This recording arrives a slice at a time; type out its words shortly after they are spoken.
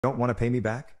Don't want to pay me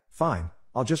back? Fine,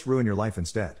 I'll just ruin your life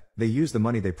instead. They used the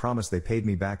money they promised they paid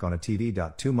me back on a TV.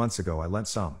 2 months ago I lent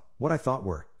some, what I thought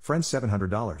were, friends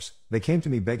 $700. They came to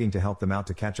me begging to help them out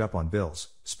to catch up on bills,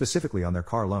 specifically on their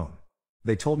car loan.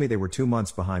 They told me they were 2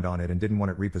 months behind on it and didn't want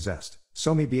it repossessed.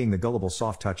 So me being the gullible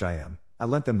soft touch I am, I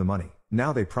lent them the money.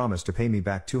 Now they promised to pay me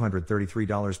back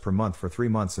 $233 per month for 3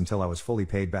 months until I was fully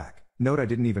paid back. Note I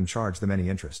didn't even charge them any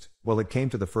interest. Well, it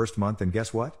came to the first month and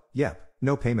guess what? Yep,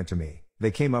 no payment to me. They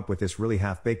came up with this really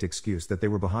half-baked excuse that they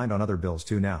were behind on other bills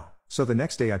too now. So the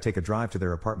next day I take a drive to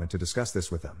their apartment to discuss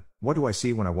this with them. What do I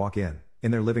see when I walk in? In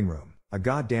their living room, a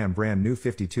goddamn brand new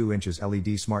 52 inches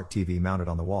LED smart TV mounted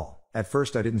on the wall. At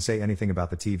first I didn't say anything about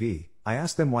the TV. I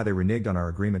asked them why they reneged on our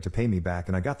agreement to pay me back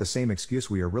and I got the same excuse: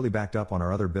 we are really backed up on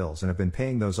our other bills and have been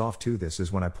paying those off too. This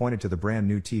is when I pointed to the brand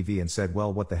new TV and said,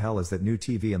 well, what the hell is that new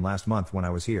TV? And last month when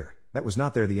I was here, that was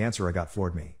not there. The answer I got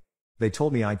floored me. They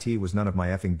told me IT was none of my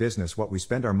effing business what we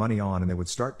spend our money on and they would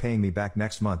start paying me back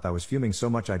next month. I was fuming so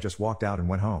much I just walked out and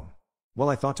went home. Well,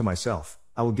 I thought to myself,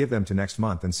 I will give them to next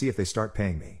month and see if they start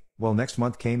paying me. Well, next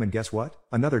month came and guess what?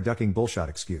 Another ducking bullshit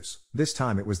excuse. This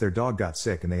time it was their dog got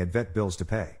sick and they had vet bills to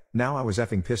pay. Now I was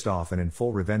effing pissed off and in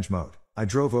full revenge mode. I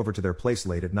drove over to their place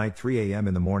late at night, 3 a.m.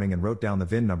 in the morning, and wrote down the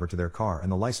VIN number to their car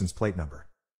and the license plate number.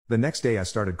 The next day I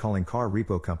started calling car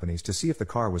repo companies to see if the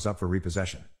car was up for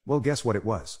repossession. Well, guess what it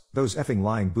was? Those effing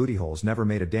lying booty holes never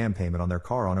made a damn payment on their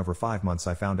car on over 5 months,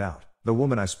 I found out. The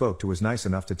woman I spoke to was nice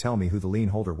enough to tell me who the lien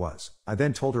holder was. I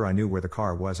then told her I knew where the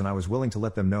car was and I was willing to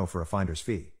let them know for a finder's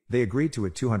fee. They agreed to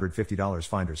a $250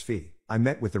 finder's fee. I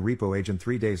met with the repo agent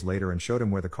 3 days later and showed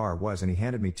him where the car was and he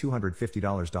handed me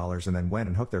 $250 and then went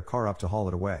and hooked their car up to haul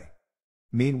it away.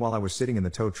 Meanwhile I was sitting in the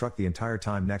tow truck the entire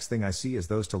time. Next thing I see is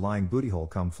those two lying booty hole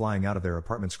come flying out of their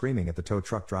apartment screaming at the tow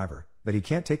truck driver that he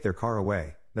can't take their car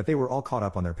away, that they were all caught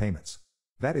up on their payments.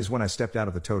 That is when I stepped out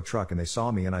of the tow truck and they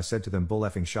saw me and I said to them, bull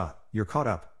effing shot, you're caught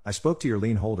up. I spoke to your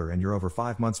lien holder and you're over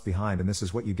 5 months behind and this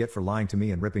is what you get for lying to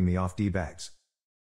me and ripping me off, D-bags.